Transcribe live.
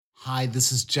Hi,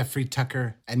 this is Jeffrey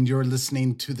Tucker, and you're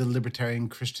listening to the Libertarian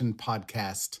Christian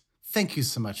Podcast. Thank you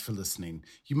so much for listening.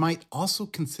 You might also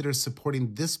consider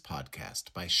supporting this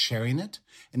podcast by sharing it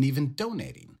and even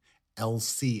donating.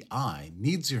 LCI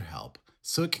needs your help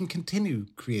so it can continue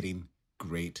creating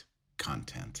great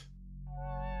content.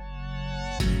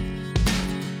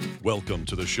 Welcome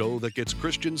to the show that gets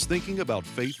Christians thinking about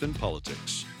faith and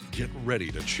politics. Get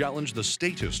ready to challenge the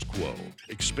status quo,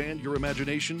 expand your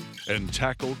imagination, and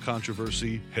tackle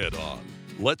controversy head on.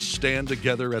 Let's stand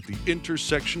together at the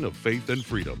intersection of faith and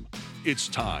freedom. It's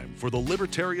time for the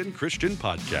Libertarian Christian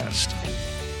Podcast.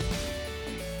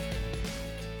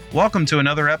 Welcome to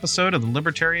another episode of the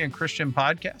Libertarian Christian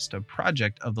Podcast, a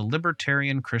project of the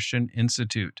Libertarian Christian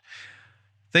Institute.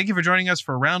 Thank you for joining us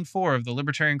for round 4 of the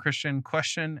Libertarian Christian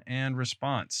question and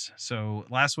response. So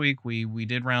last week we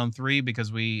did round 3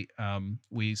 because we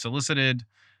solicited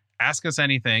Ask Us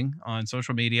Anything on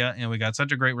social media, and we got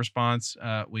such a great response.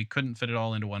 We couldn't fit it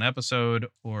all into one episode,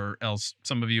 or else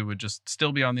some of you would just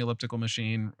still be on the elliptical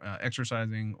machine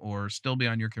exercising, or still be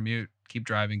on your commute, keep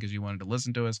driving because you wanted to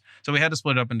listen to us. So we had to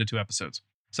split it up into 2 episodes.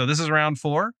 So this is round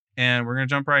 4, and we're going to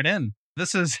jump right in.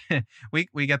 This is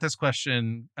we get this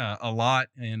question a lot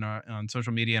on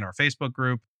social media, in our Facebook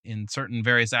group, in certain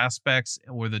various aspects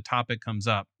where the topic comes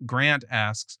up. Grant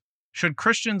asks, should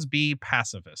Christians be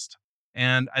pacifist?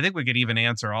 And I think we could even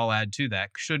answer, I'll add to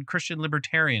that, should Christian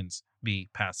libertarians be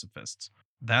pacifists?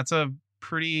 That's a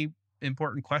pretty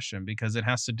important question because it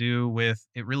has to do with,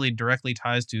 it really directly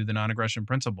ties to the non-aggression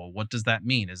principle. What does that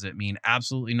mean? Does it mean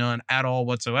absolutely none at all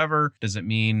whatsoever? Does it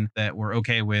mean that we're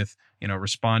okay with,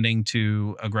 responding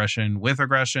to aggression with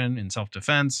aggression in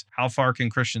self-defense? How far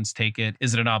can Christians take it?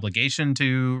 Is it an obligation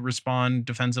to respond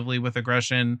defensively with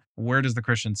aggression? Where does the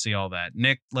Christian see all that?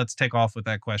 Nick, let's take off with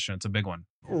that question. It's a big one.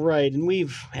 Right. And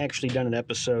we've actually done an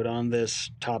episode on this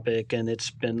topic, and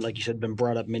it's been, like you said, been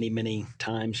brought up many, many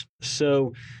times.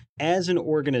 So as an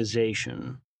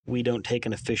organization, we don't take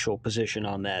an official position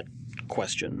on that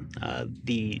question.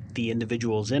 The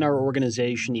individuals in our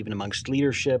organization, even amongst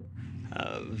leadership,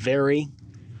 vary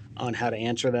on how to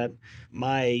answer that.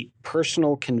 My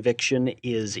personal conviction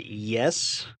is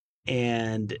yes,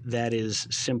 and that is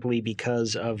simply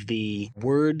because of the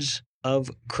words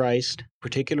of Christ,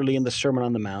 particularly in the Sermon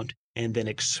on the Mount, and then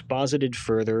exposited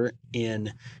further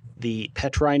in the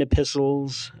Petrine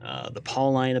epistles, the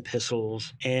Pauline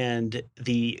epistles, and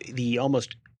the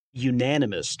almost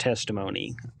unanimous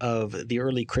testimony of the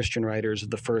early Christian writers of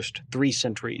the first 3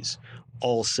 centuries,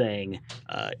 all saying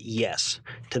yes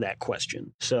to that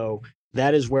question. So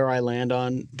that is where I land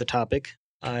on the topic.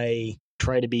 I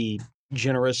try to be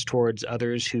generous towards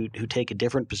others who take a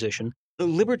different position.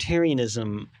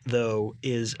 Libertarianism, though,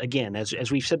 is, again,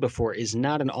 as we've said before, is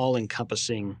not an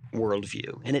all-encompassing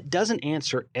worldview, and it doesn't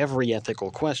answer every ethical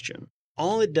question.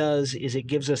 All it does is it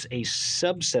gives us a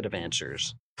subset of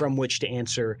answers from which to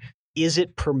answer, is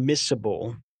it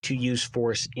permissible to use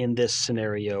force in this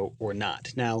scenario or not?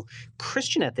 Now,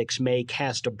 Christian ethics may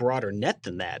cast a broader net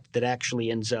than that actually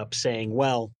ends up saying,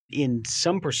 well, in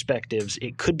some perspectives,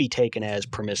 it could be taken as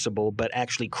permissible, but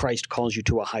actually Christ calls you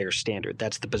to a higher standard.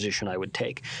 That's the position I would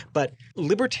take. But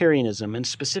libertarianism, and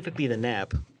specifically the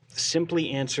NAP,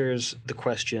 simply answers the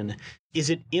question, is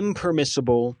it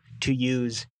impermissible to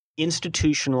use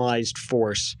institutionalized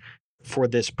force for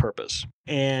this purpose?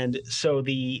 And so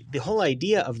the whole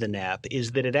idea of the NAP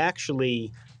is that it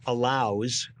actually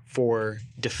allows for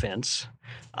defense.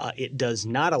 It does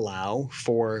not allow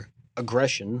for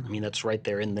aggression. I mean, that's right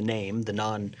there in the name, the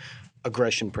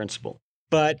non-aggression principle.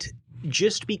 But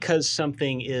just because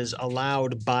something is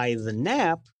allowed by the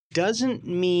NAP doesn't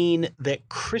mean that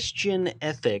Christian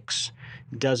ethics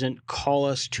doesn't call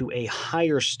us to a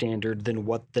higher standard than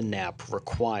what the NAP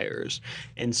requires.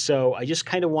 And so I just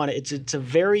kind of want to, it's a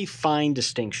very fine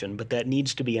distinction, but that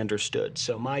needs to be understood.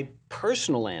 So my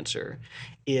personal answer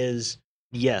is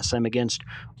yes, I'm against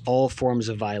all forms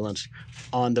of violence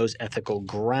on those ethical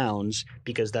grounds,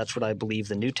 because that's what I believe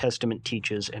the New Testament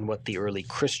teaches and what the early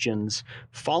Christians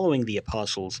following the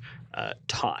apostles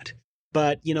taught.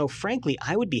 But, frankly,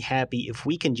 I would be happy if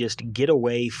we can just get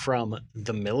away from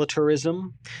the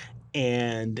militarism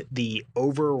and the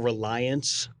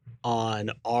over-reliance on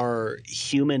our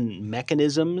human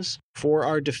mechanisms for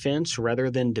our defense rather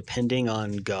than depending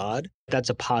on God. that's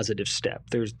a positive step.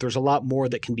 There's a lot more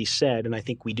that can be said, and I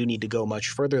think we do need to go much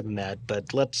further than that,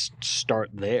 but let's start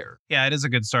there. Yeah, it is a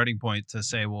good starting point to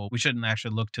say, well, we shouldn't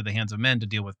actually look to the hands of men to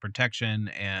deal with protection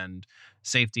and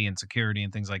safety and security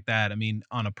and things like that. I mean,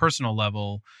 on a personal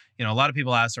level, a lot of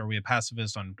people ask, are we a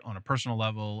pacifist on a personal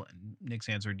level? And Nick's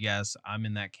answered, yes, I'm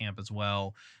in that camp as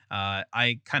well.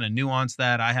 I kind of nuance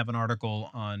that. I have an article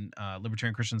on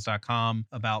libertarianchristians.com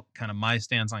about kind of my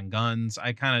stance on guns.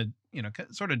 I kind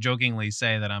of sort of jokingly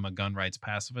say that I'm a gun rights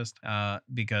pacifist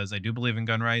because I do believe in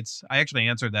gun rights. I actually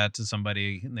answered that to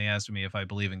somebody, and they asked me if I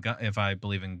believe in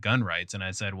gun rights, and I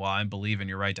said, well, I believe in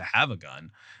your right to have a gun.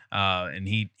 And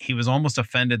he was almost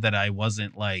offended that I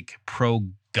wasn't like pro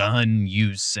gun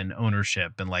use and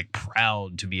ownership and like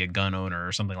proud to be a gun owner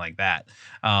or something like that,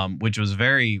 which was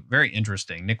very, very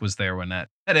interesting. Nick was there when that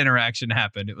interaction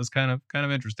happened. It was kind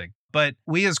of interesting. But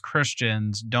we as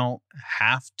Christians don't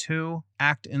have to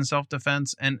act in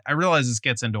self-defense. And I realize this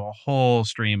gets into a whole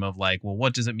stream of like, well,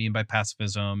 what does it mean by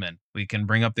pacifism? And we can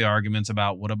bring up the arguments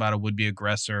about what about a would-be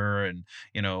aggressor and,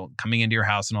 coming into your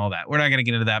house and all that. We're not going to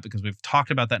get into that because we've talked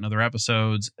about that in other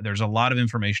episodes. There's a lot of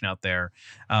information out there.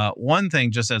 One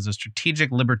thing, just as a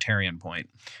strategic libertarian point,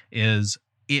 is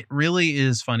it really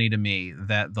is funny to me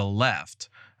that the left,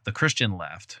 the Christian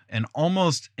left, and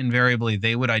almost invariably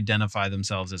they would identify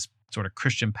themselves as sort of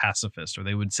Christian pacifist, or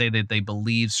they would say that they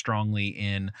believe strongly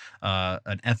in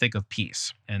an ethic of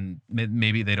peace. And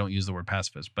maybe they don't use the word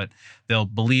pacifist, but they'll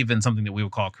believe in something that we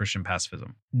would call Christian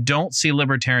pacifism. Don't see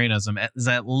libertarianism as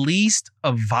at least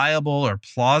a viable or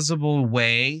plausible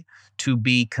way to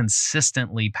be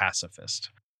consistently pacifist.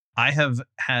 I have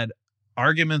had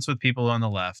arguments with people on the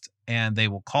left, and they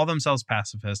will call themselves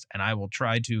pacifist, and I will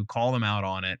try to call them out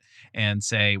on it and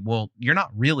say, well, you're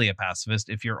not really a pacifist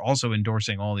if you're also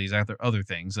endorsing all these other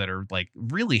things that are like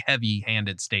really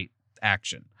heavy-handed state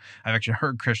action. I've actually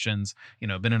heard Christians,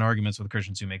 been in arguments with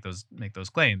Christians who make those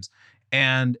claims,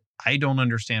 and I don't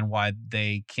understand why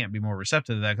they can't be more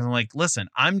receptive to that, because I'm like, listen,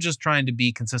 I'm just trying to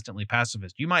be consistently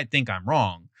pacifist. You might think I'm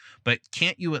wrong, but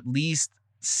can't you at least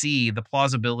see the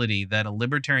plausibility that a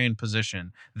libertarian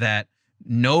position that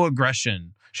no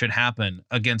aggression should happen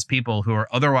against people who are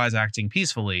otherwise acting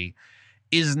peacefully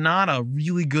is not a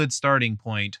really good starting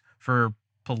point for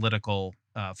political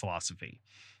philosophy.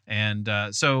 And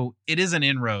so it is an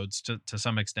inroads to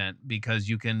some extent, because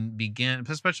you can begin,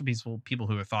 especially people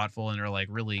who are thoughtful and are like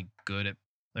really good at,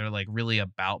 they're like really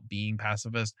about being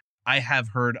pacifist. I have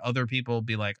heard other people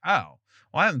be like, oh,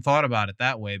 well, I haven't thought about it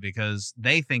that way, because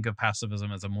they think of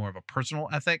pacifism as a more of a personal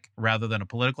ethic rather than a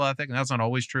political ethic. And that's not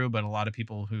always true, but a lot of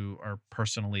people who are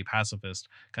personally pacifist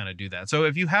kind of do that. So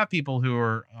if you have people who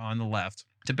are on the left,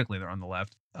 typically they're on the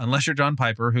left, unless you're John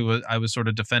Piper, who I was sort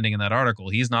of defending in that article.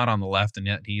 He's not on the left, and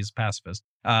yet he's pacifist.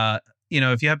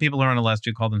 If you have people who are on the left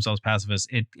who call themselves pacifists,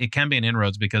 it can be an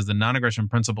inroads, because the non-aggression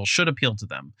principle should appeal to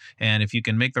them. And if you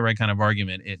can make the right kind of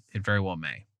argument, it very well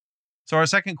may. So our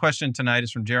second question tonight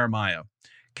is from Jeremiah.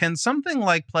 Can something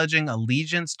like pledging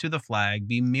allegiance to the flag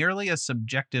be merely a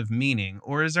subjective meaning,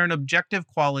 or is there an objective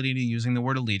quality to using the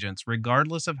word allegiance,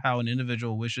 regardless of how an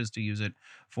individual wishes to use it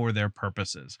for their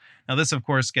purposes? Now, this, of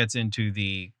course, gets into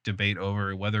the debate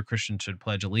over whether Christians should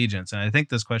pledge allegiance. And I think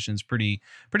this question is pretty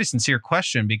sincere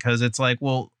question, because it's like,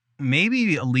 well,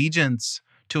 maybe allegiance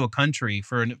to a country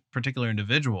for a particular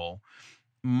individual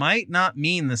might not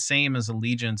mean the same as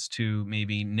allegiance to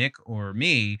maybe Nick or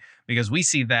me, because we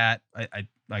see that.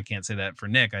 I can't say that for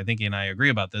Nick. I think he and I agree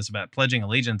about this, about pledging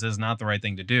allegiance is not the right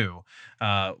thing to do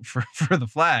for the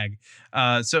flag.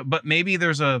 But maybe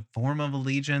there's a form of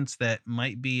allegiance that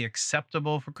might be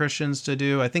acceptable for Christians to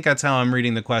do. I think that's how I'm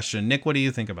reading the question. Nick, what do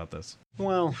you think about this?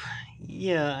 Well,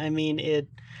 yeah, I mean,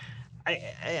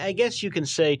 I guess you can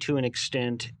say to an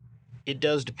extent, it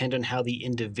does depend on how the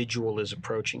individual is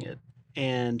approaching it.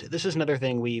 And this is another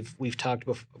thing we've talked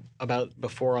about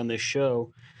before on this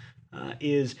show,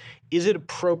 is it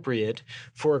appropriate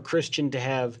for a Christian to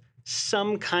have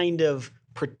some kind of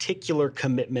particular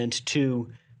commitment to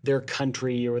their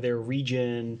country or their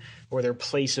region or their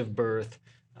place of birth?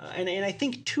 And I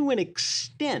think to an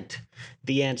extent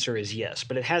the answer is yes,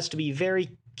 but it has to be very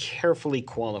carefully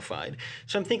qualified.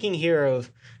 So I'm thinking here of,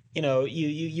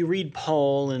 you read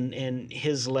Paul and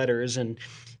his letters, and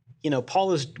Paul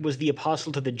was the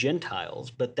apostle to the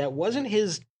Gentiles, but that wasn't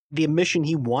the mission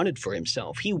he wanted for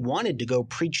himself. He wanted to go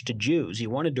preach to Jews. He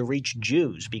wanted to reach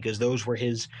Jews because those were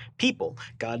his people.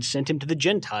 God sent him to the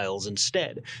Gentiles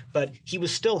instead. But he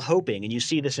was still hoping, and you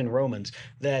see this in Romans,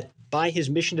 that by his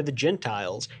mission to the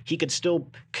Gentiles, he could still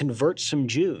convert some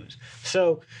Jews.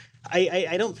 So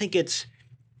I don't think it's,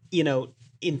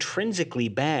 intrinsically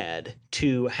bad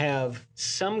to have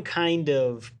some kind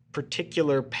of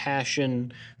particular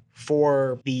passion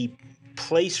for the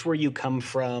place where you come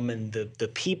from and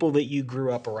the people that you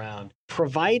grew up around,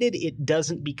 provided it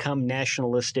doesn't become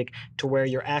nationalistic to where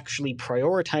you're actually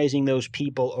prioritizing those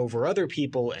people over other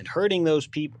people and hurting those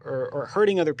people or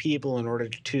hurting other people in order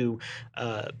to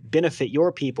benefit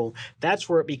your people. That's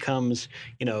where it becomes,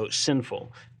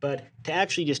 sinful. But to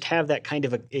actually just have that kind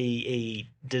of a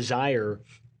desire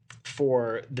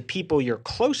for the people you're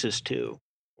closest to,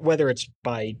 whether it's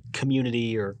by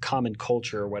community or common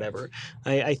culture or whatever,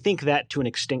 I think that to an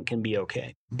extent can be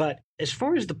okay. But as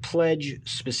far as the pledge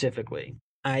specifically,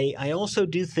 I also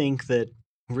do think that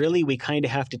really we kind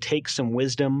of have to take some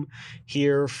wisdom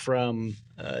here from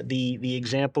the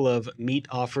example of meat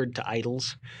offered to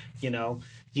idols.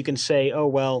 You can say, oh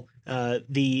well,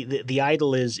 the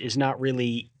idol is not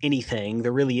really anything.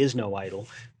 There really is no idol.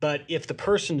 But if the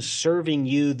person serving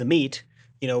you the meat,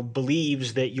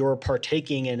 believes that you're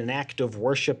partaking in an act of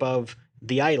worship of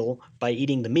the idol by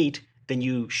eating the meat, then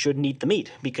you shouldn't eat the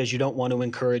meat because you don't want to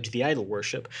encourage the idol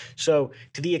worship. So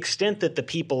to the extent that the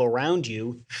people around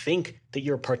you think that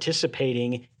you're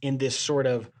participating in this sort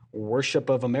of worship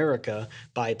of America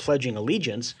by pledging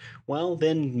allegiance, well,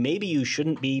 then maybe you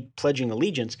shouldn't be pledging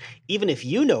allegiance, even if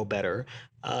you know better,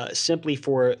 simply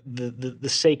for the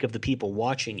sake of the people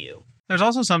watching you. There's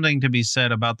also something to be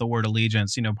said about the word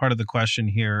allegiance. Part of the question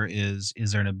here is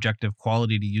there an objective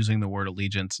quality to using the word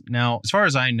allegiance? Now, as far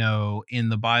as I know, in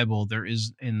the Bible, there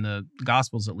is, in the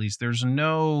Gospels at least, there's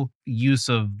no use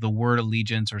of the word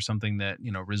allegiance or something that,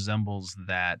 resembles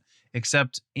that,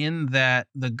 except in that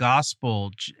the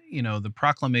gospel, the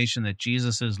proclamation that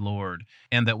Jesus is Lord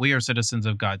and that we are citizens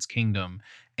of God's kingdom.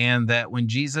 And that when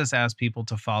Jesus asked people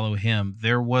to follow him,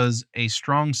 there was a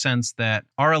strong sense that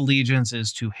our allegiance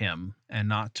is to him and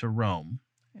not to Rome.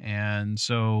 And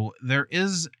so there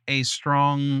is a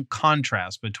strong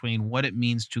contrast between what it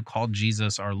means to call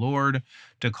Jesus our Lord,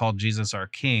 to call Jesus our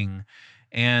King.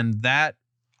 And that,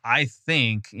 I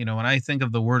think, when I think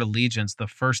of the word allegiance, the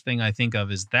first thing I think of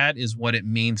is that is what it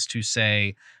means to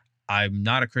say, I'm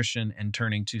not a Christian, and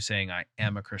turning to saying I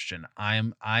am a Christian. I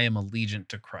am allegiant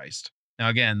to Christ. Now,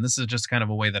 again, this is just kind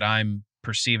of a way that I'm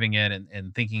perceiving it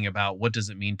and thinking about what does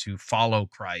it mean to follow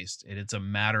Christ. It's a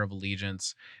matter of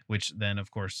allegiance, which then, of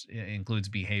course, includes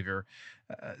behavior.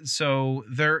 So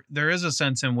there is a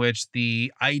sense in which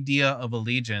the idea of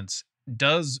allegiance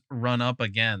does run up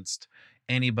against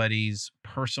anybody's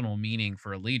personal meaning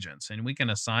for allegiance. And we can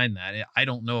assign that. I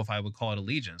don't know if I would call it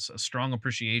allegiance, a strong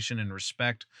appreciation and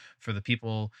respect for the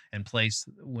people and place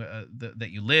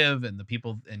that you live and the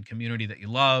people and community that you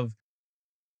love.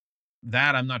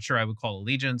 That I'm not sure I would call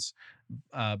allegiance,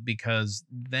 because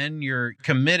then you're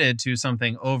committed to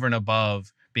something over and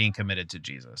above being committed to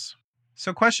Jesus.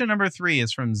 So question number 3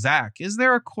 is from Zach. Is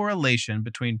there a correlation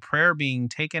between prayer being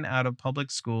taken out of public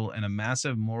school and a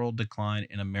massive moral decline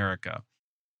in America?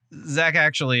 Zach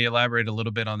actually elaborated a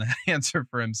little bit on that answer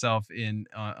for himself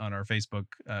on our Facebook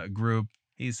group.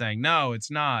 He's saying, no, it's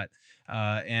not.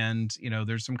 And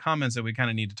there's some comments that we kind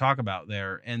of need to talk about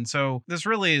there. And so this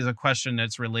really is a question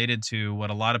that's related to what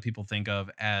a lot of people think of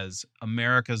as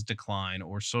America's decline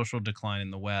or social decline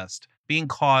in the West being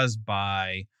caused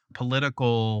by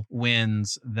political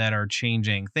winds that are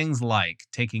changing things like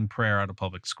taking prayer out of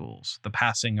public schools, the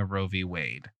passing of Roe v.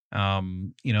 Wade. There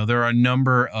are a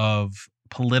number of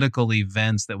political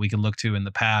events that we can look to in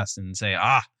the past and say,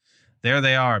 there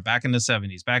they are back in the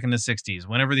 70s, back in the 60s,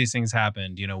 whenever these things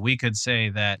happened, we could say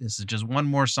that this is just one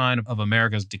more sign of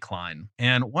America's decline.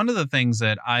 And one of the things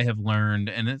that I have learned,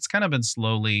 and it's kind of been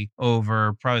slowly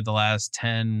over probably the last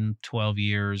 10, 12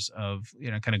 years of,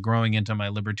 kind of growing into my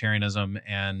libertarianism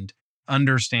and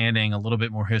understanding a little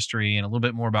bit more history and a little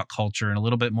bit more about culture and a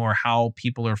little bit more how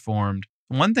people are formed.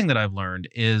 One thing that I've learned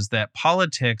is that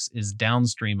politics is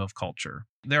downstream of culture.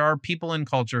 There are people in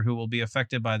culture who will be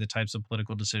affected by the types of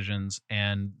political decisions,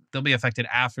 and they'll be affected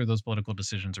after those political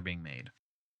decisions are being made.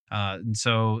 And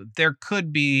so there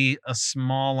could be a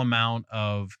small amount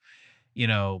of,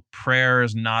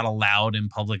 prayers not allowed in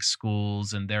public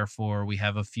schools, and therefore we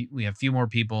have few more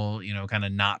people, kind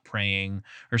of not praying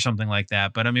or something like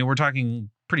that. But I mean, we're talking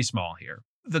pretty small here.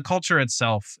 The culture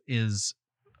itself is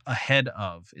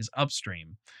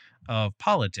upstream of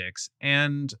politics,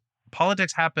 and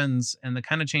politics happens, and the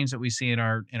kind of change that we see in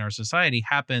our society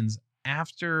happens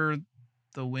after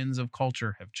the winds of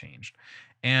culture have changed.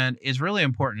 And it's really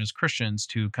important as Christians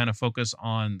to kind of focus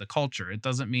on the culture. It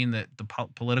doesn't mean that the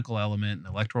political element and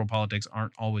electoral politics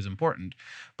aren't always important,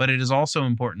 but it is also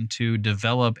important to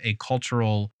develop a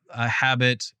cultural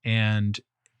habit and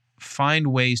find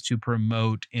ways to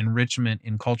promote enrichment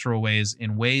in cultural ways,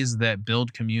 in ways that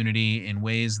build community, in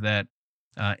ways that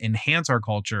enhance our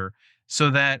culture so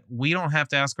that we don't have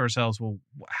to ask ourselves, well,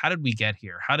 how did we get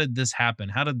here? How did this happen?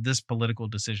 How did this political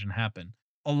decision happen?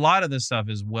 A lot of this stuff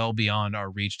is well beyond our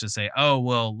reach to say, oh,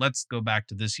 well, let's go back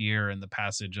to this year and the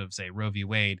passage of, say, Roe v.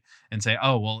 Wade and say,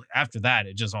 oh, well, after that,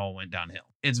 it just all went downhill.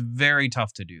 It's very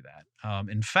tough to do that.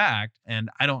 In fact, and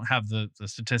I don't have the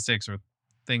statistics or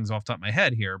things off the top of my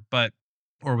head here,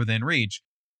 or within reach,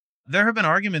 there have been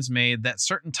arguments made that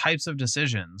certain types of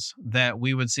decisions that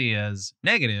we would see as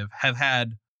negative have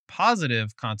had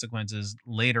positive consequences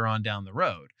later on down the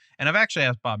road. And I've actually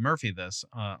asked Bob Murphy this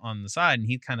on the side, and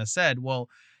he kind of said, well,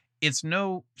 it's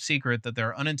no secret that there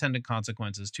are unintended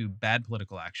consequences to bad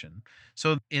political action.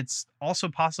 So it's also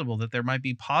possible that there might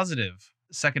be positive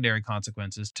secondary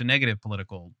consequences to negative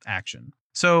political action.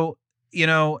 So,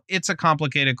 it's a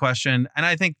complicated question, and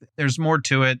I think there's more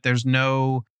to it.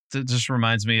 It just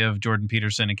reminds me of Jordan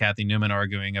Peterson and Kathy Newman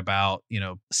arguing about,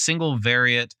 single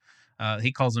variate,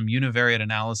 he calls them univariate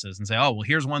analysis, and say, oh, well,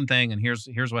 here's one thing and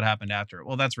here's what happened after it.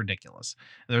 Well, that's ridiculous.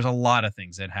 There's a lot of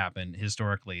things that happen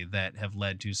historically that have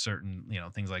led to certain,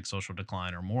 things like social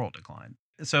decline or moral decline.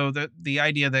 So the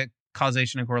idea that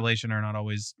causation and correlation are not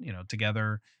always,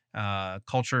 together,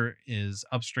 culture is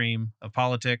upstream of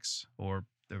politics, or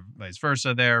vice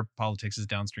versa there. Politics is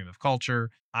downstream of culture.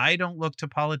 I don't look to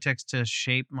politics to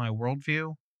shape my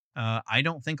worldview. I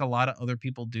don't think a lot of other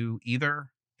people do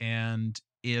either. And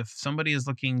if somebody is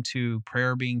looking to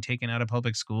prayer being taken out of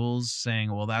public schools,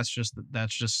 saying, well, that's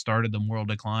just started the moral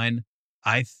decline,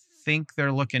 I think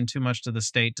they're looking too much to the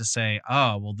state to say,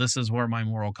 oh, well, this is where my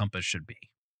moral compass should be.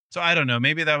 So I don't know.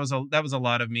 Maybe that was a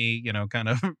lot of me, kind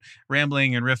of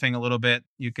rambling and riffing a little bit.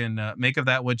 You can make of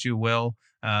that what you will.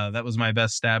 That was my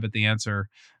best stab at the answer.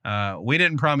 We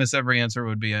didn't promise every answer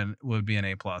would be an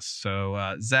A+.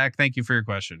 So Zach, thank you for your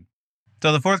question.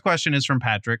 So the fourth question is from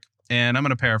Patrick, and I'm going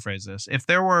to paraphrase this. If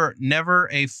there were never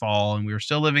a fall and we were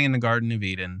still living in the Garden of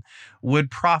Eden,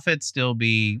 would profit still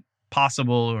be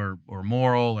possible or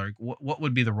moral, or what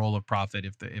would be the role of profit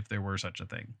if there were such a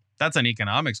thing? That's an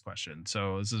economics question.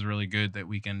 So this is really good that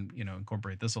we can,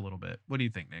 incorporate this a little bit. What do you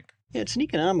think, Nick? Yeah, it's an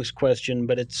economics question,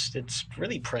 but it's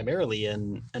really primarily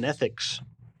an ethics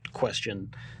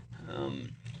question.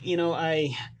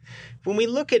 When we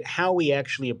look at how we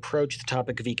actually approach the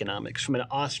topic of economics from an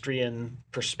Austrian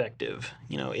perspective,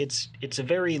 it's a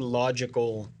very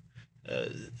logical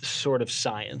sort of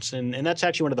science. And that's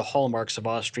actually one of the hallmarks of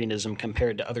Austrianism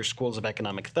compared to other schools of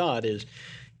economic thought is,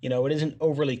 it isn't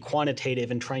overly quantitative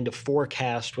and trying to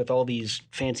forecast with all these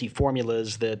fancy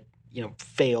formulas that,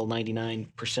 fail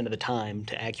 99% of the time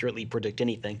to accurately predict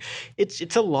anything.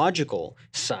 It's a logical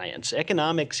science.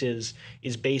 Economics is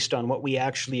based on what we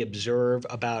actually observe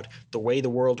about the way the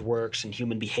world works and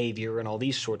human behavior and all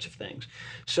these sorts of things.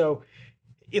 So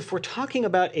if we're talking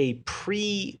about a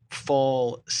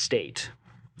pre-fall state,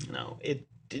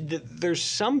 there's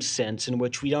some sense in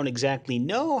which we don't exactly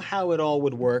know how it all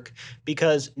would work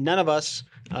because none of us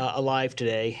alive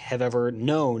today have ever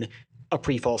known a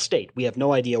pre-fall state. We have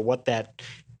no idea what that,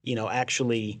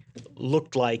 actually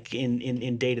looked like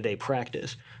in day-to-day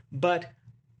practice. But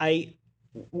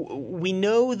we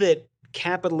know that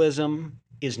capitalism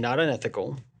is not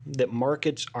unethical, that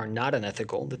markets are not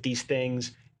unethical, that these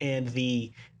things and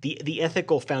the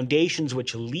ethical foundations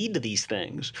which lead to these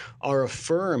things are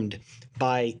affirmed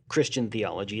by Christian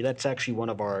theology. That's actually one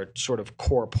of our sort of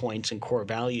core points and core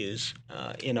values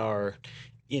in our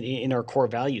core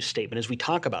value statement as we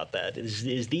talk about that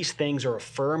is these things are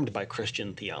affirmed by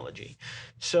Christian theology.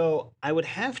 So I would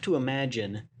have to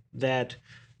imagine that,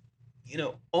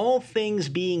 all things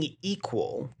being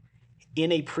equal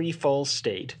in a pre-fall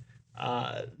state,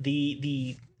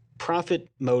 the profit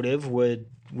motive would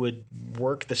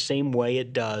work the same way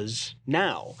it does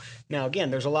now. Now, again,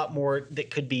 there's a lot more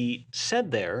that could be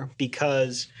said there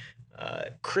because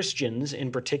Christians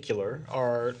in particular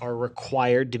are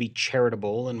required to be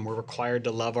charitable, and we're required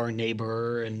to love our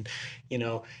neighbor, and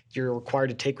you're required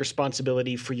to take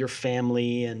responsibility for your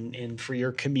family and for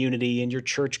your community and your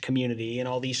church community and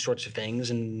all these sorts of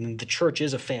things. And the church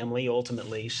is a family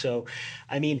ultimately. So,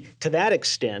 to that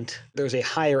extent, there's a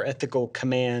higher ethical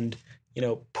command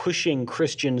pushing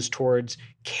Christians towards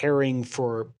caring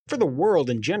for the world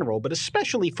in general, but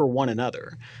especially for one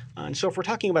another. And so if we're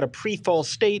talking about a pre-fall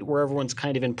state where everyone's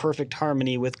kind of in perfect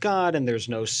harmony with God and there's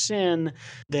no sin,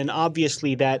 then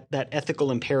obviously that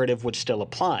ethical imperative would still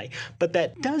apply. But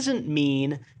that doesn't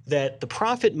mean that the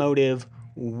profit motive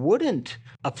wouldn't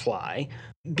apply.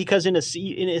 Because in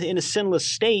a sinless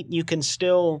state, you can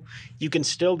still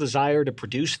desire to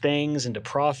produce things and to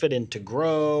profit and to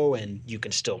grow, and you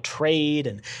can still trade,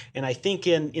 and I think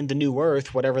in the new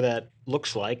earth, whatever that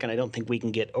looks like, and I don't think we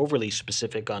can get overly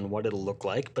specific on what it'll look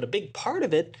like, but a big part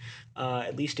of it,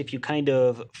 at least if you kind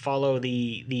of follow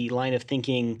the line of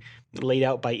thinking laid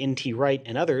out by N.T. Wright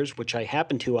and others, which I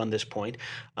happen to on this point,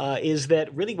 is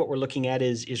that really what we're looking at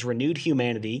is renewed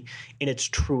humanity in its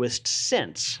truest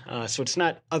sense. So it's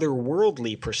not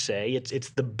otherworldly per se.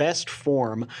 It's the best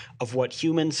form of what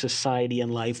human society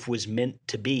and life was meant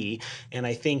to be. And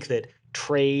I think that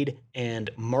trade and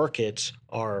markets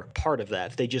are part of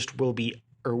that. They just will be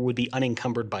or would be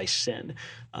unencumbered by sin.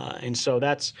 And so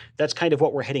that's kind of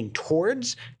what we're heading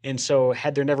towards. And so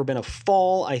had there never been a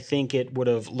fall, I think it would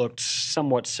have looked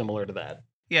somewhat similar to that.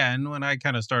 Yeah, and when I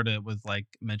kind of started with like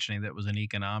mentioning that it was an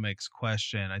economics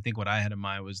question, I think what I had in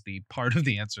mind was the part of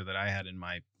the answer that I had in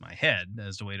my head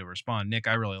as the way to respond. Nick,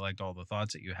 I really liked all the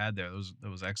thoughts that you had there. That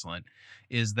was excellent.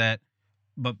 Is that,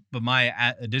 but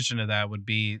my addition to that would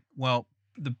be, well,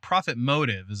 the profit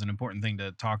motive is an important thing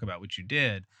to talk about, which you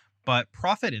did. But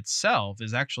profit itself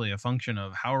is actually a function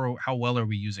of how well are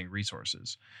we using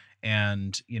resources,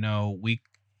 and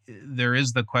there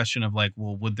is the question of like,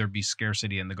 well, would there be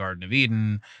scarcity in the Garden of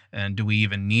Eden? And do we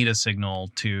even need a signal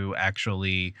to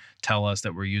actually tell us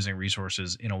that we're using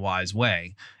resources in a wise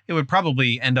way? It would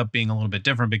probably end up being a little bit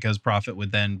different because profit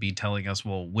would then be telling us,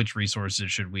 well, which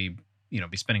resources should we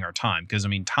be spending our time? Because I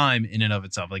mean, time in and of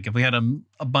itself, like if we had an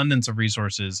abundance of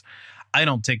resources, I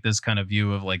don't take this kind of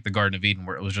view of like the Garden of Eden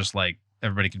where it was just like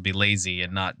everybody could be lazy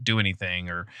and not do anything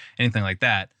or anything like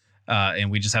that.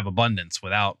 And we just have abundance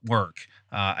without work.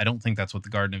 I don't think that's what the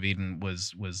Garden of Eden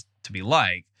was to be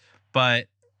like. But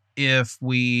if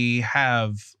we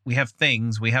have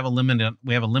things, we have a limit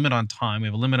on time, we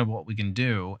have a limit of what we can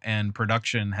do, and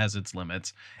production has its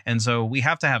limits. And so we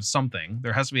have to have something.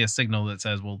 There has to be a signal that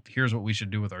says, well, here's what we should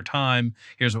do with our time,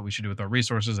 here's what we should do with our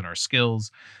resources and our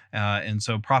skills. And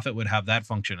so profit would have that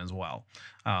function as well.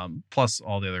 Plus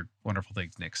all the other wonderful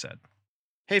things Nick said.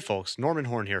 Hey folks, Norman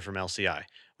Horn here from LCI.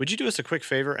 Would you do us a quick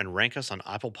favor and rank us on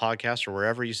Apple Podcasts or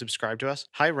wherever you subscribe to us?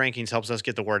 High rankings helps us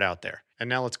get the word out there. And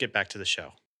now let's get back to the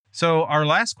show. So our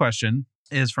last question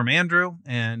is from Andrew,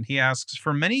 and he asks,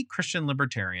 for many Christian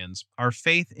libertarians, our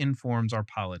faith informs our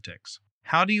politics.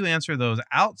 How do you answer those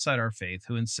outside our faith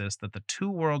who insist that the two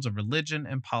worlds of religion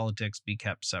and politics be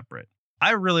kept separate?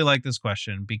 I really like this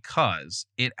question because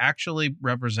it actually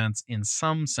represents, in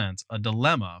some sense, a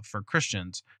dilemma for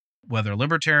Christians, whether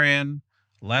libertarian,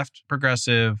 left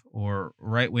progressive, or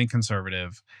right-wing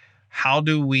conservative. How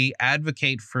do we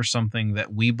advocate for something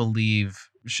that we believe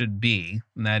should be?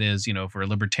 And that is, if we're a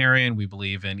libertarian, we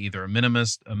believe in either a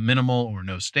minimal or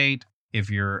no state. If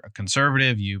you're a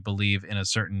conservative, you believe in a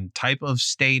certain type of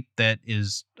state that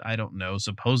is, I don't know,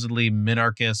 supposedly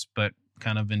minarchist, but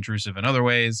kind of intrusive in other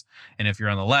ways. And if you're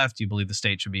on the left, you believe the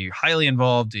state should be highly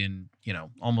involved in,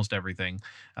 almost everything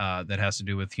that has to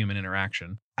do with human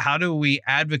interaction. How do we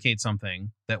advocate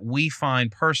something that we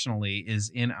find personally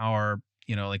is in our,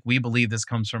 we believe this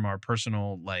comes from our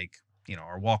personal,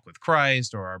 our walk with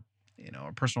Christ or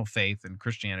our personal faith in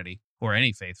Christianity, or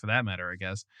any faith for that matter, I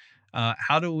guess.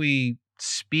 How do we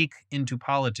speak into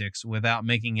politics without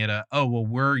making it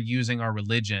we're using our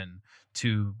religion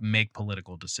to make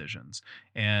political decisions?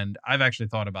 And I've actually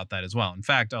thought about that as well. In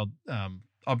fact,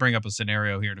 I'll bring up a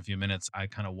scenario here in a few minutes. I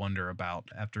kind of wonder about,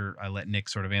 after I let Nick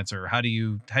sort of answer, how do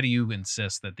you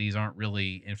insist that these aren't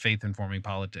really in faith informing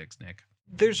politics, Nick?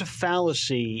 There's a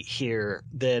fallacy here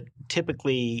that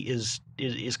typically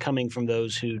is coming from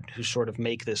those who sort of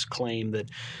make this claim that,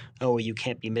 you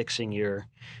can't be mixing your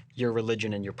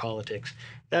religion and your politics.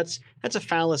 That's a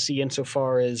fallacy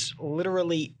insofar as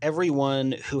literally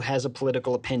everyone who has a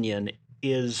political opinion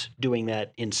is doing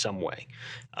that in some way,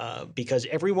 because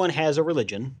everyone has a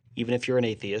religion. Even if you're an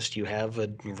atheist, you have a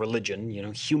religion.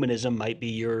 Humanism might be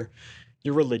your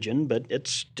religion, but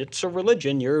it's a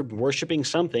religion. You're worshiping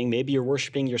something. Maybe you're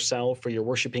worshiping yourself, or you're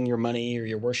worshiping your money, or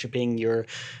you're worshiping your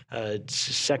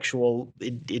sexual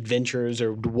adventures,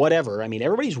 or whatever. I mean,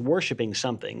 everybody's worshiping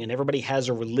something, and everybody has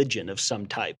a religion of some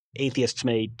type. Atheists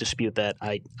may dispute that.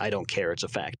 I don't care. It's a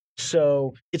fact.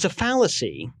 So it's a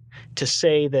fallacy to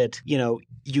say that,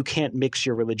 you can't mix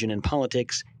your religion and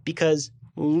politics, because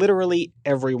literally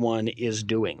everyone is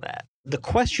doing that. The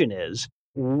question is,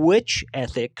 which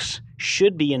ethics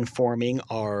should be informing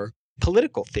our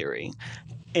political theory?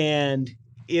 And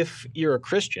if you're a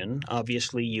Christian,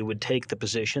 obviously you would take the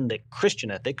position that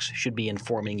Christian ethics should be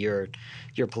informing your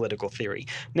political theory.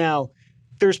 Now,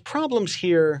 there's problems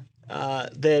here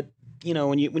that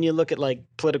when you look at like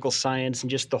political science and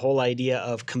just the whole idea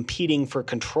of competing for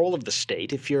control of the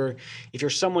state, if you're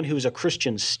someone who's a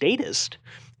Christian statist,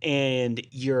 and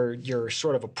your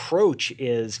sort of approach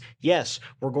is, yes,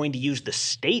 we're going to use the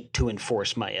state to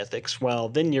enforce my ethics, well,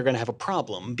 then you're going to have a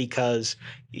problem, because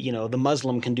the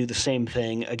Muslim can do the same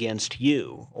thing against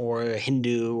you, or a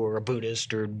Hindu or a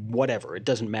Buddhist or whatever. It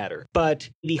doesn't matter. But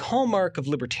the hallmark of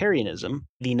libertarianism,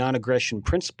 the non-aggression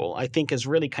principle, I think is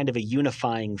really kind of a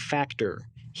unifying factor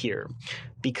here.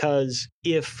 Because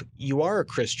if you are a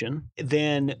Christian,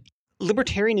 then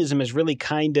libertarianism is really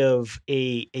kind of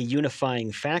a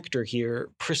unifying factor here,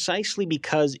 precisely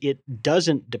because it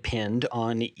doesn't depend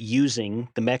on using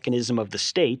the mechanism of the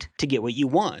state to get what you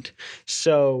want.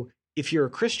 So if you're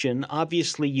a Christian,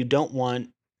 obviously you don't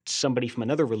want somebody from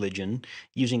another religion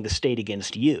using the state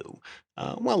against you.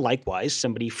 Well, likewise,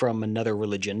 somebody from another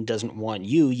religion doesn't want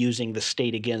you using the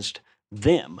state against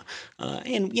them.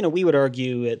 And we would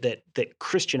argue that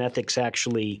Christian ethics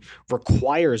actually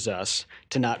requires us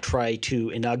to not try to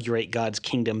inaugurate God's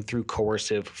kingdom through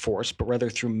coercive force, but rather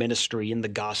through ministry and the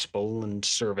gospel and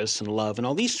service and love and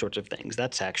all these sorts of things.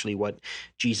 That's actually what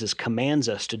Jesus commands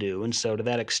us to do, and so to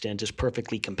that extent is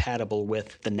perfectly compatible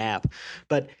with the NAP.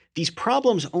 But these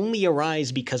problems only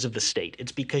arise because of the state.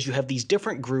 It's because you have these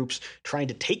different groups trying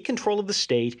to take control of the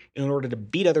state in order to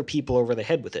beat other people over the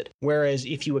head with it. Whereas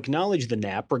if you acknowledge the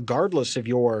NAP, regardless of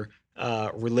your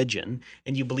religion,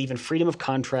 and you believe in freedom of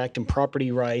contract and property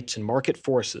rights and market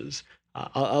forces,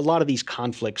 a lot of these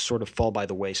conflicts sort of fall by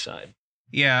the wayside.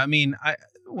 Yeah, I mean,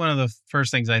 one of the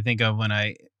first things I think of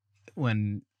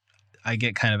when I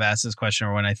get kind of asked this question,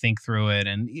 or when I think through it,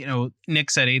 and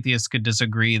Nick said atheists could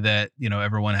disagree that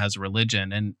everyone has a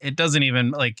religion, and it doesn't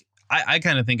even, like, I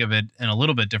kind of think of it in a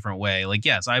little bit different way. Like,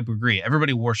 yes, I agree,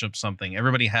 everybody worships something,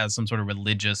 everybody has some sort of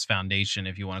religious foundation,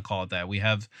 if you want to call it that. We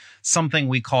have something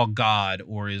we call God,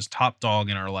 or is top dog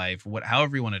in our life,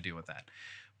 however you want to deal with that.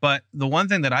 But the one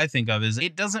thing that I think of is,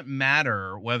 it doesn't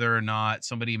matter whether or not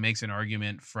somebody makes an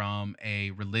argument from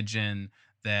a religion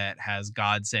that has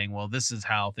God saying, well, this is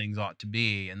how things ought to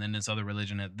be, and then this other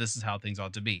religion, this is how things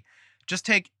ought to be. Just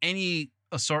take any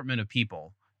assortment of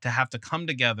people to have to come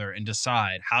together and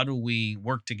decide, how do we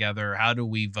work together? How do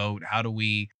we vote? How do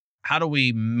we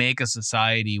make a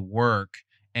society work?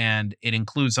 And it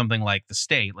includes something like the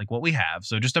state, like what we have.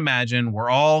 So just imagine we're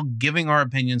all giving our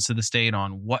opinions to the state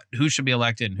on who should be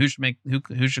elected and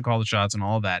who should call the shots and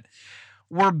all of that.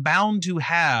 We're bound to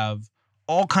have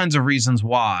all kinds of reasons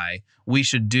why we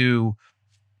should do,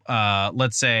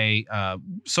 let's say,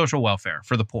 social welfare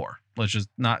for the poor. Let's just,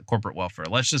 not corporate welfare.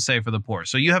 Let's just say for the poor.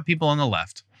 So you have people on the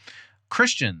left,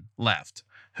 Christian left,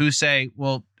 who say,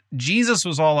 well, Jesus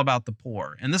was all about the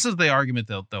poor. And this is the argument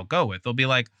they'll go with. They'll be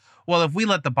like, well, if we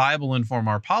let the Bible inform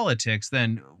our politics,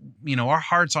 then, our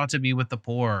hearts ought to be with the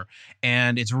poor.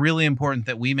 And it's really important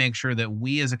that we make sure that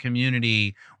we as a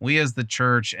community, we as the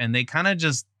church, and they kind of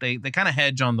they kind of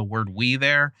hedge on the word we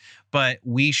there, but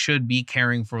we should be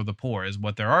caring for the poor is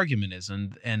what their argument is.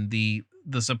 And the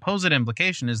supposed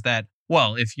implication is that,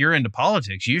 well, if you're into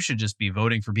politics, you should just be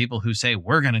voting for people who say,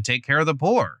 we're going to take care of the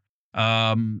poor.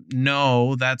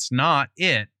 No, that's not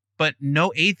it. But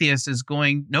no atheist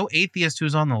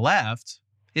who's on the left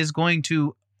is going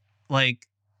to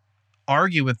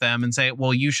argue with them and say,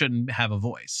 well, you shouldn't have a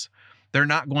voice. They're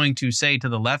not going to say to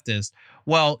the leftist,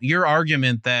 well, your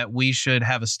argument that we should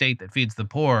have a state that feeds the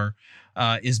poor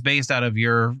is based out of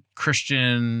your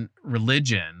Christian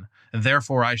religion, and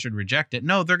therefore I should reject it.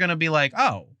 No, they're going to be like,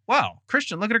 oh, wow,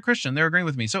 Christian, look at a Christian. They're agreeing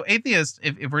with me. So atheists,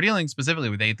 if we're dealing specifically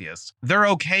with atheists, they're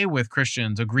okay with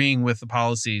Christians agreeing with the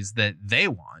policies that they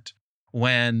want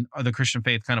when the Christian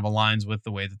faith kind of aligns with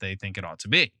the way that they think it ought to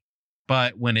be.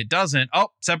 But when it doesn't,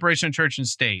 separation of church and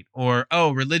state, or,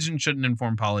 religion shouldn't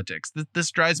inform politics.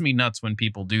 This drives me nuts when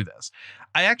people do this.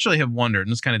 I actually have wondered,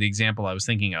 and this is kind of the example I was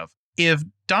thinking of, if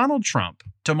Donald Trump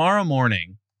tomorrow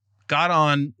morning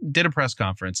did a press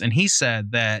conference, and he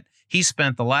said that he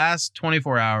spent the last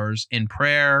 24 hours in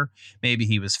prayer, maybe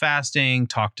he was fasting,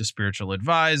 talked to spiritual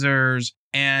advisors,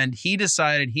 and he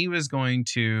decided he was going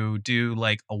to do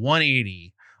like a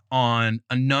 180 on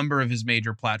a number of his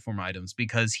major platform items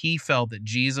because he felt that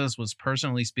Jesus was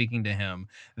personally speaking to him,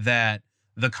 that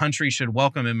the country should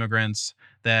welcome immigrants,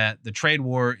 that the trade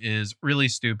war is really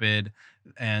stupid,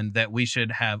 and that we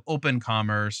should have open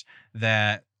commerce,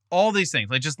 that all these things,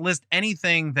 just list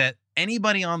anything that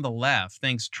anybody on the left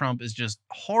thinks Trump is just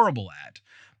horrible at.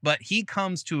 but he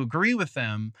comes to agree with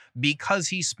them because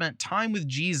he spent time with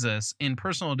Jesus in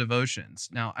personal devotions.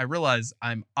 Now, I realize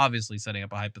I'm obviously setting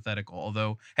up a hypothetical,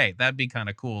 although, hey, that'd be kind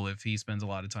of cool if he spends a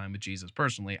lot of time with Jesus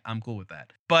personally. I'm cool with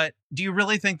that. But do you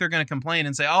really think they're going to complain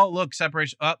and say, oh, look,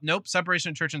 separation, nope,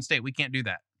 separation of church and state, we can't do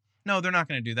that? No, they're not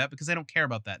going to do that because they don't care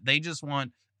about that. They just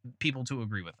want people to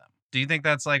agree with them. Do you think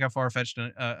that's like a far-fetched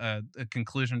a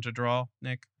conclusion to draw,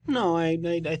 Nick? No,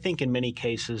 I think in many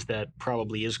cases that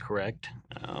probably is correct.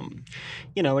 And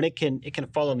it can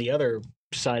fall on the other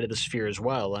side of the sphere as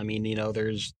well. I mean,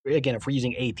 there's, again, if we're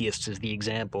using atheists as the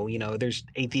example, there's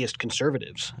atheist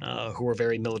conservatives who are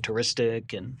very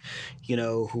militaristic and,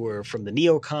 who are from the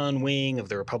neocon wing of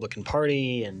the Republican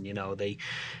Party. And,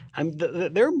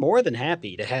 they're more than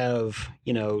happy to have,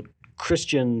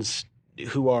 Christians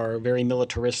who are very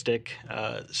militaristic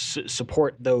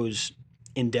support those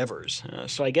endeavors.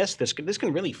 So I guess this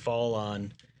can really fall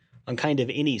on kind of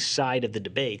any side of the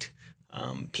debate.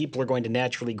 People are going to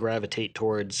naturally gravitate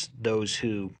towards those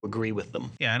who agree with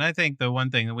them. Yeah, and I think the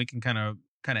one thing that we can kind of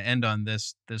end on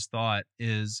this thought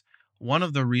is one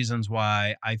of the reasons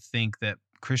why I think that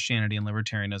Christianity and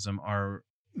libertarianism are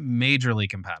majorly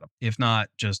compatible, if not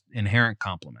just inherent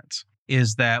complements,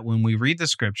 is that when we read the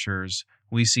scriptures,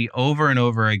 we see over and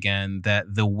over again that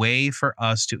the way for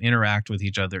us to interact with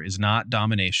each other is not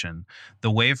domination.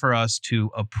 The way for us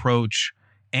to approach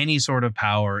any sort of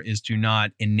power is to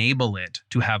not enable it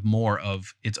to have more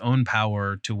of its own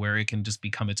power to where it can just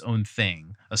become its own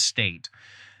thing, a state.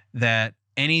 That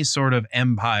any sort of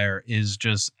empire is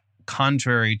just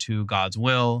contrary to God's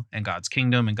will and God's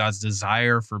kingdom and God's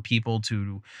desire for people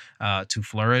to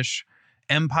flourish.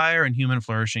 Empire and human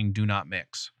flourishing do not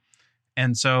mix.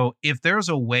 And so if there's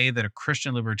a way that a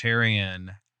Christian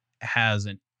libertarian has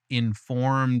an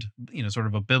informed, sort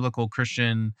of a biblical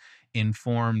Christian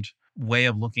informed way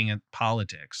of looking at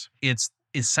politics, it's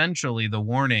essentially the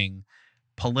warning,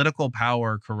 political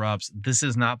power corrupts. This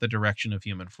is not the direction of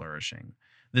human flourishing.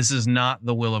 This is not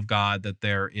the will of God, that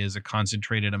there is a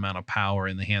concentrated amount of power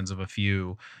in the hands of a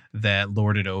few that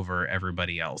lord it over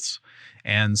everybody else.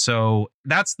 And so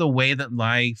that's the way that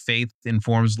my faith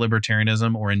informs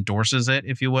libertarianism or endorses it,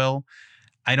 if you will.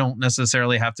 I don't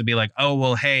necessarily have to be like, oh,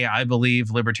 well, hey, I believe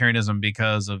libertarianism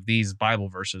because of these Bible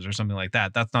verses or something like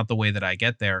that. That's not the way that I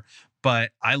get there.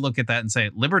 But I look at that and say,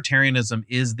 libertarianism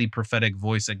is the prophetic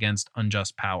voice against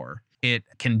unjust power. It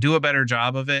can do a better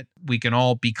job of it. We can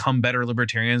all become better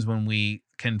libertarians when we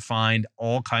can find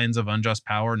all kinds of unjust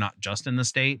power, not just in the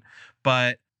state.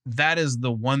 But that is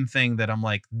the one thing that I'm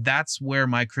like, that's where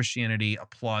my Christianity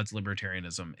applauds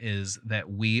libertarianism, is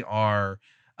that we are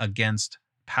against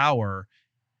power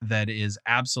that is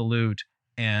absolute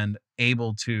and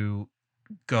able to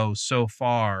go so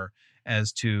far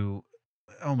as to,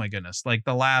 oh my goodness, like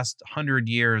the last 100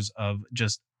 years of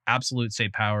just absolute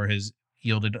state power has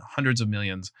yielded hundreds of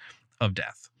millions of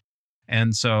death.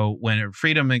 And so when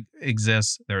freedom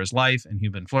exists, there is life and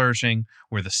human flourishing.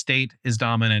 Where the state is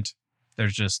dominant,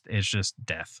 it's just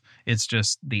death. It's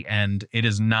just the end. It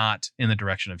is not in the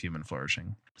direction of human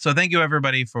flourishing. So thank you,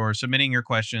 everybody, for submitting your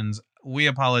questions. We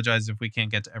apologize if we can't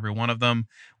get to every one of them.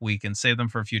 We can save them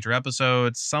for future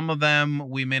episodes. Some of them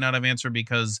we may not have answered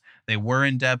because they were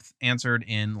in depth answered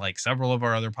in like several of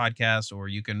our other podcasts, or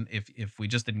you can, if we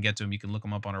just didn't get to them, you can look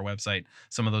them up on our website.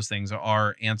 Some of those things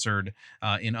are answered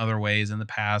in other ways in the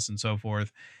past and so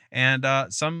forth. And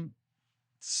some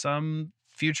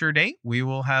future date, we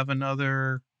will have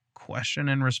another question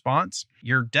and response.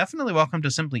 You're definitely welcome to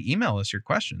simply email us your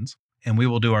questions, and we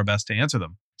will do our best to answer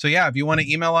them. So yeah, if you want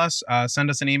to email us, send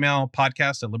us an email,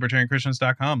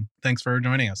 podcast@libertarianchristians.com. Thanks for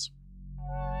joining us.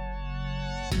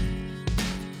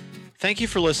 Thank you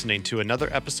for listening to another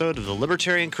episode of the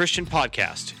Libertarian Christian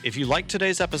Podcast. If you liked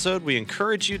today's episode, we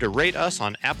encourage you to rate us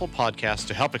on Apple Podcasts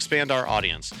to help expand our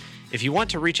audience. If you want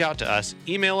to reach out to us,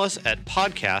 email us at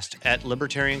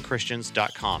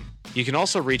podcast@libertarianchristians.com. You can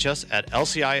also reach us at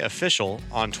LCI Official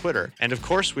on Twitter. And of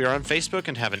course, we are on Facebook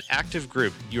and have an active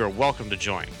group you are welcome to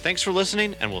join. Thanks for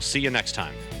listening, and we'll see you next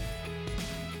time.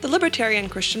 The Libertarian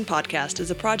Christian Podcast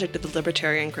is a project of the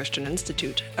Libertarian Christian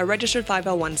Institute, a registered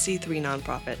 501c3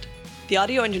 nonprofit. The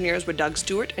audio engineers were Doug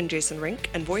Stewart and Jason Rink,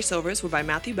 and voiceovers were by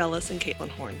Matthew Bellis and Caitlin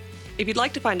Horn. If you'd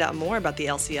like to find out more about the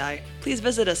LCI, please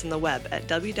visit us on the web at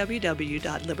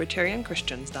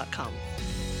www.libertarianchristians.com.